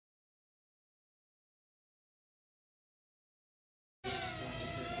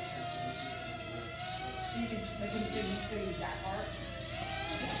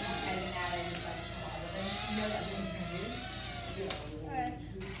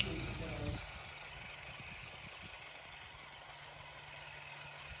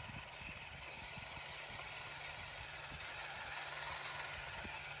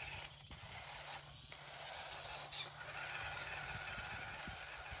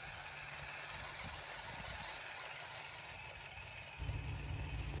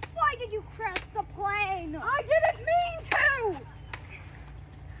did you crash the plane? I didn't mean to!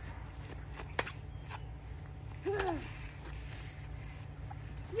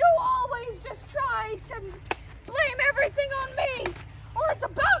 You always just try to blame everything on me! Well, it's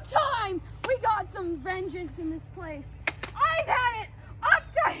about time we got some vengeance in this place. I've had it up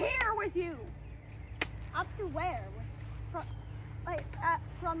to here with you! Up to where?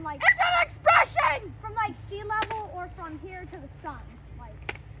 From like... It's an expression! From like sea level or from here to the sun?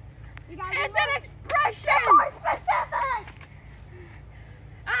 Like, you guys... It's an expression! More specific!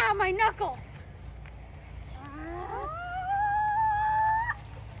 Ah, my knuckle!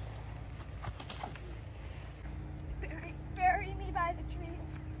 Bury me by the trees.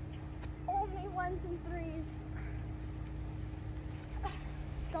 Only ones and threes.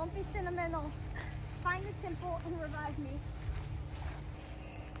 Don't be sentimental. Find the temple and revive me.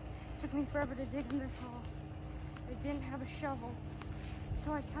 Took me forever to dig in this hole. I didn't have a shovel,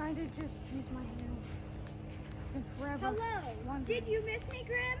 so I kind of just used my hands. And forever. Hello. Did you miss me,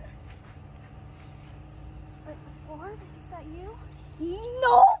 Grim? But before, is that you?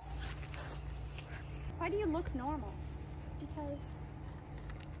 No. Why do you look normal? Because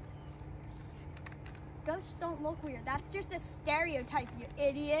ghosts don't look weird. That's just a stereotype, you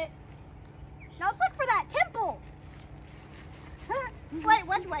idiot. Now let's look for that temple. Wait,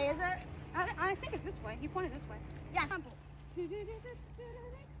 which way is it? I think it's this way. You pointed this way. Yeah, temple. We're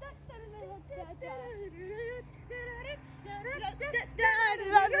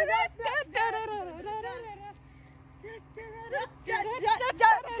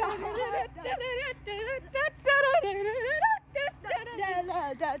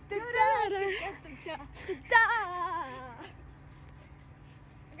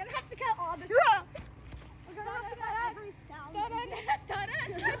gonna have to cut all this. We're gonna have to cut every sound.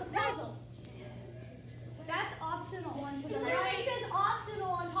 That's optional. It literally says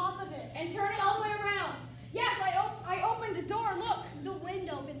optional on top of it. And turn it all the way around. Yes, I opened the door. Look. The wind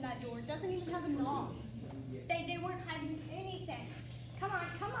opened that door. It doesn't even have a knob. They weren't hiding anything. Come on,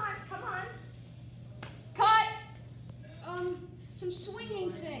 come on, come on. Cut. Some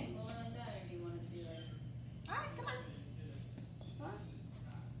swinging things. All right, come on. What?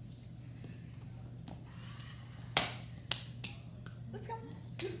 Let's go.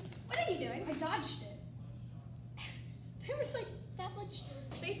 What are you doing? I dodged it. There was like that much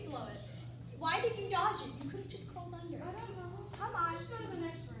space below it. Why did you dodge it? You could have just crawled under. I don't know. Come on. Let's go to the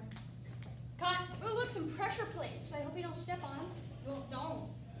next room. Cut. Oh, look, some pressure plates. I hope you don't step on them. Well, don't.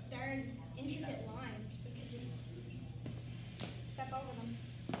 They're in intricate lines. We could just step over them.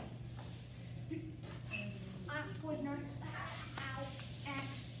 Poison darts. Ow.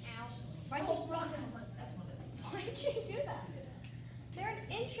 Axe. Ow. Why did Why did you do that? They're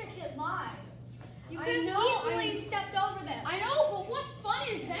an intricate line. You I could have know, easily stepped over them. I know, but what fun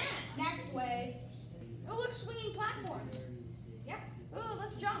is that? Next way. Oh, look, swinging platforms. Yeah. Oh,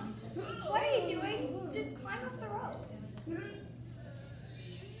 let's jump. What are you doing? Just climb up the rope.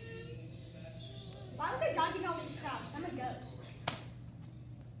 Why was they dodging all these traps? I'm a ghost.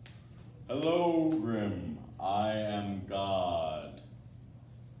 Hello, Grim. I am God.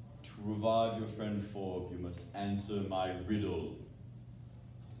 To revive your friend Forb, you must answer my riddle.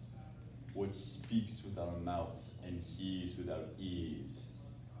 What speaks without a mouth and hears without ears?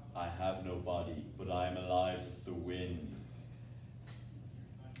 I have no body, but I am alive with the wind.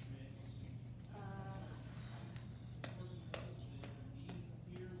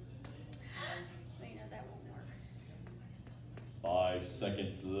 Wait, no, that won't work. 5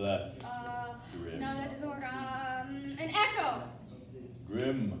 seconds left. Grim. No, that doesn't work. An echo.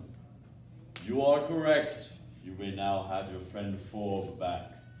 Grim, you are correct. You may now have your friend Forb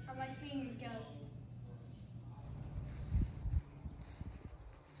back. I like being a ghost.